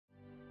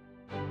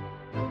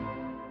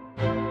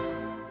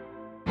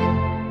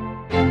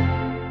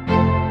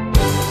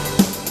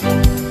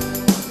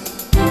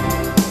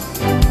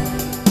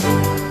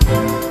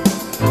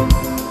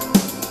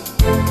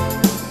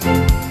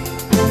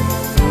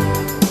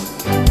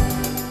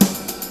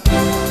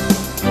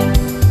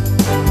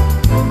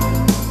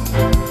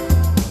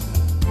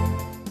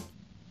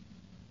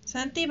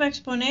Patti va a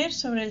exponer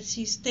sobre el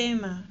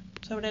sistema,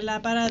 sobre el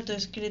aparato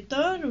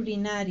excretor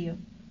urinario.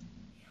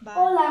 Vale.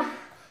 Hola,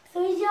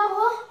 soy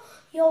Yago.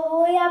 Yo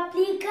voy a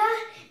aplicar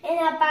el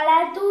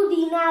aparato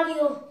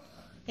urinario.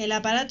 El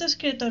aparato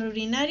excretor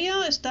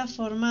urinario está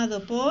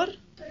formado por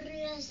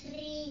los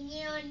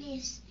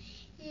riñones,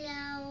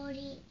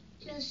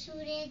 los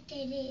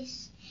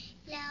uréteres,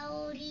 la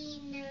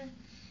orina,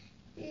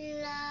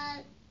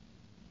 la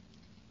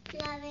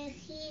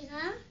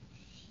vejiga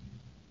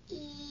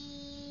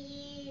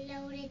y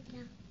la uretra.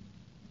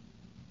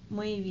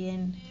 Muy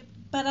bien.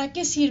 ¿Para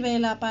qué sirve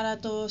el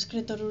aparato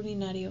excretor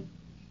urinario?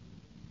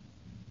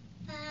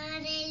 Para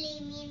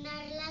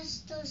eliminar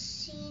las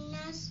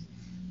toxinas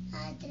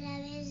a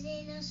través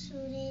de los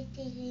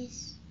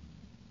uréteres.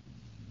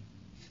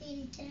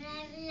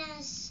 Filtrar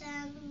la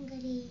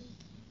sangre.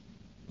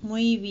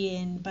 Muy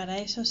bien, para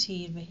eso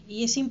sirve.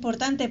 ¿Y es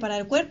importante para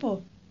el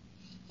cuerpo?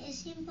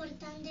 Es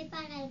importante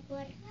para el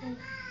cuerpo.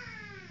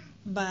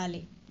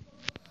 Vale.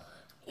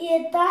 Y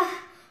está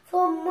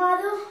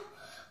formado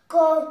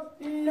con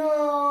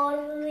los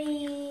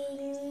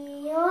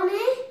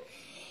riñones,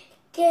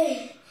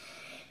 que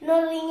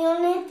los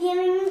riñones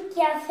tienen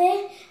que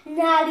hacer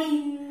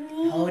nariz.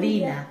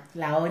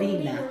 La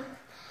orina.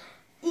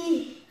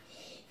 Y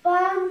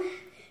van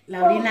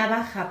La orina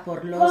baja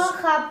por los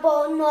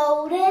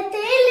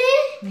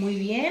uréteres. Muy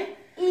bien.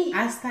 Y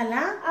hasta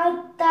la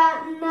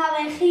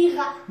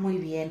vejiga. Muy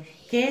bien.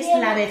 ¿Qué es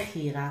la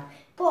vejiga?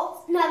 Pues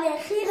la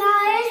vejiga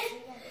es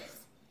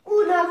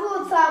una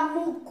fosa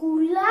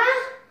muscular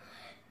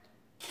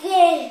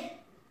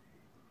que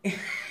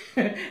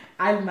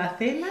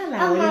almacena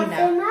la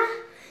orina.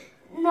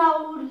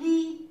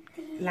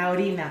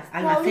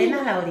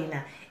 Almacena la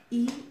orina.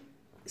 Y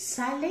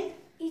sale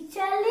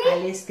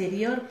al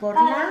exterior por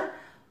la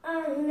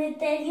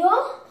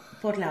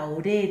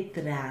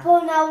uretra.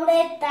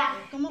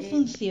 ¿Cómo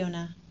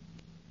funciona?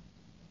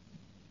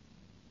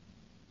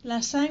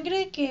 ¿La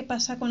sangre? ¿Qué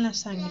pasa con la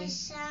sangre? La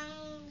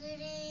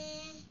sangre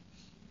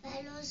va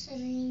a los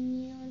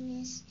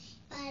riñones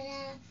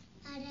para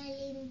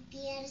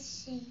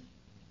limpiarse.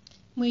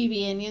 Muy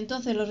bien, y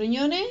entonces los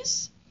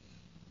riñones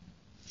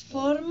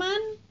forman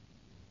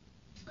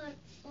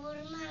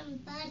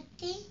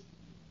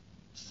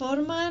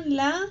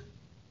la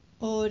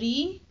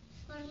orina.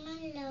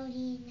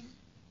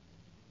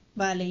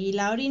 Vale, ¿y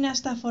la orina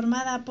está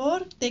formada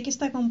por? ¿De qué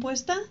está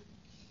compuesta?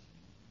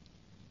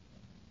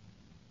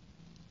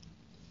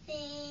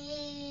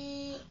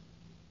 De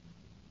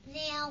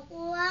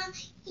agua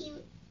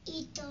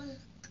y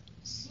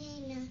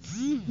toxinas.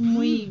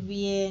 Muy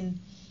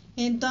bien.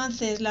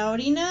 Entonces, la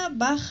orina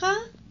baja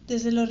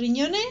desde los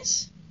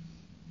riñones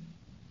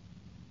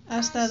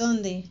 ¿hasta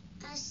dónde?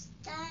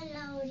 Hasta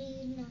la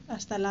orina.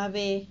 Hasta la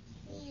vejiga.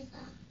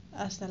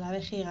 Hasta la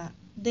vejiga.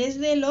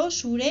 Desde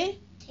los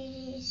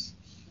uréteres.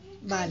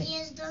 Vale. Ahí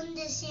es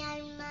donde se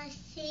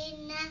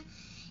almacena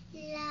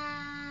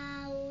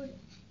la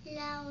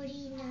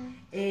orina.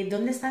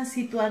 ¿Dónde están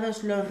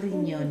situados los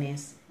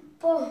riñones?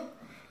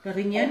 ¿Los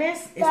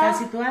riñones están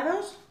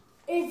situados?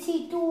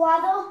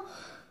 Situados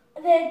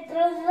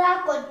detrás de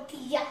la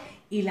costilla.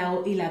 ¿Y la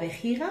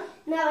vejiga?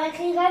 La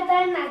vejiga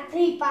está en la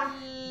tripa.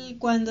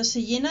 Cuando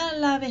se llena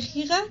la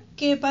vejiga,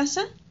 ¿qué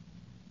pasa?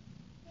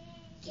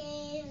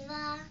 Que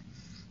va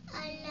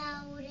a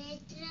la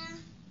uretra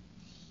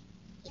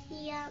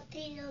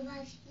y lo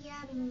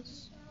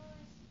vaciamos.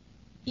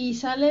 Y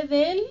sale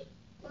del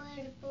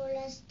cuerpo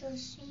las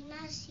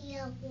toxinas y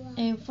agua.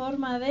 En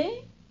forma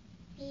de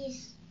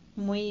Pis.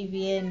 Muy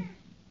bien.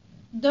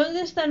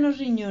 ¿Dónde están los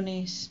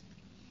riñones?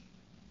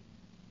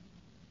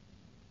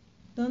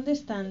 ¿Dónde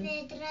están?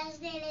 Detrás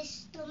del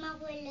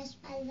estómago en la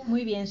espalda.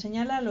 Muy bien,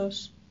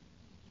 señálalos.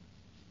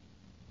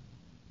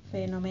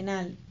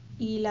 Fenomenal.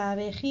 ¿Y la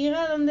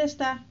vejiga dónde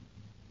está?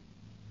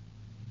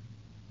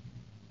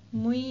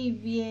 Muy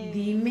bien.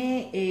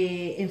 Dime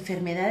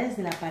enfermedades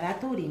del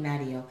aparato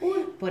urinario.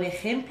 Por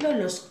ejemplo,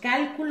 los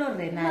cálculos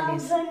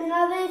renales. Las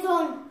enfermedades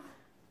son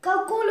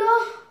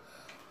cálculos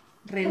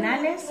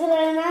renales.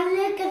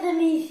 Renales, que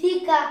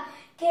significa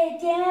que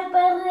tiene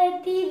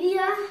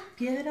perretidia,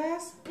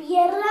 piedras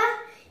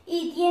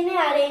y tiene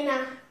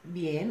arena.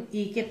 Bien.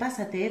 ¿Y qué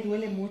pasa? ¿Te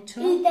duele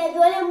mucho? Y te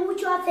duele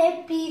mucho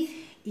hacer pis.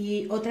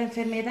 ¿Y otra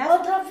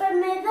enfermedad? Otra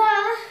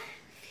enfermedad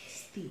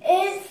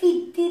es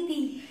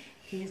cistitis.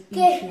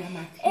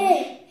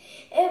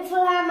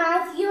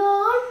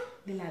 Inflamación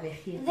de la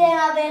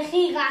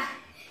vejiga.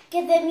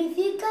 Que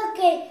significa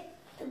que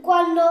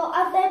cuando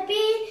haces pis,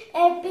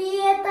 el pis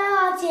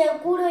está hacia el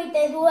culo y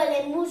te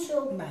duele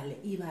mucho. Vale,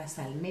 y vas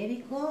al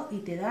médico y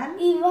te dan...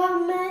 Y vas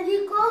al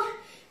médico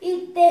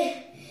y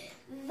te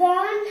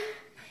dan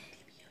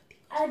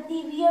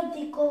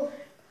antibióticos.